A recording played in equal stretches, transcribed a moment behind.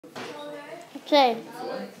Okay,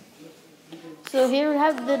 so here we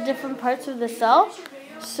have the different parts of the cell.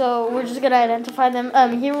 So we're just going to identify them.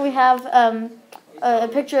 Here we have a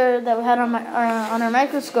picture that we had on our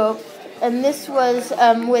microscope, and this was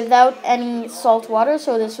without any salt water,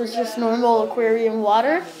 so this was just normal aquarium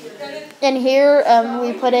water. And here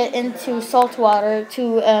we put it into salt water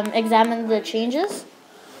to examine the changes.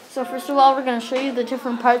 So first of all, we're going to show you the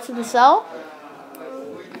different parts of the cell.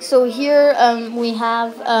 So here we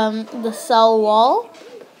have the cell wall.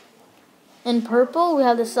 In purple, we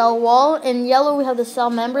have the cell wall. In yellow, we have the cell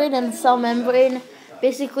membrane, and the cell membrane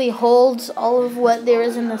basically holds all of what there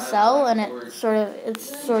is in the cell, and it's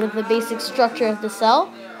sort of the basic structure of the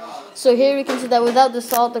cell. So here we can see that without the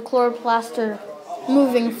salt, the chloroplasts are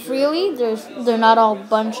moving freely. They're not all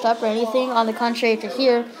bunched up or anything. On the contrary to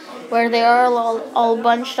here, where they are all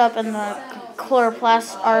bunched up and the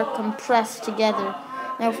chloroplasts are compressed together.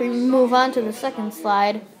 Now if we move on to the second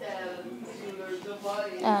slide,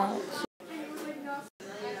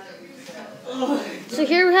 so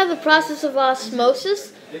here we have the process of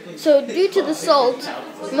osmosis. So due to the salt,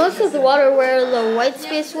 most of the water where the white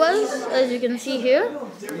space was, as you can see here,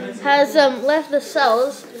 has left the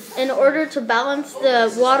cells in order to balance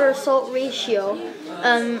the water-salt ratio.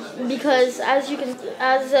 Because as we can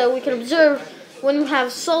observe, when you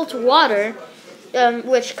have salt water,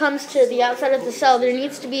 which comes to the outside of the cell, there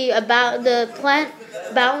needs to be the plant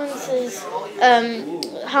balances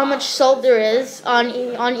how much salt there is on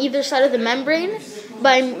either side of the membrane,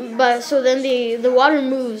 so then the water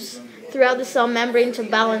moves throughout the cell membrane to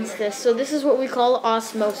balance this. So this is what we call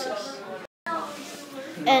osmosis.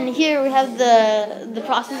 And here we have the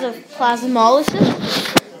process of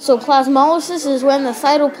plasmolysis. So plasmolysis is when the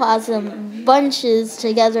cytoplasm bunches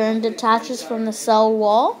together and detaches from the cell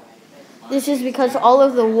wall. This is because all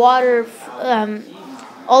of the water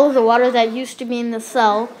that used to be in the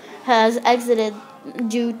cell has exited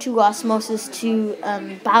due to osmosis to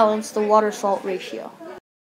balance the water-salt ratio.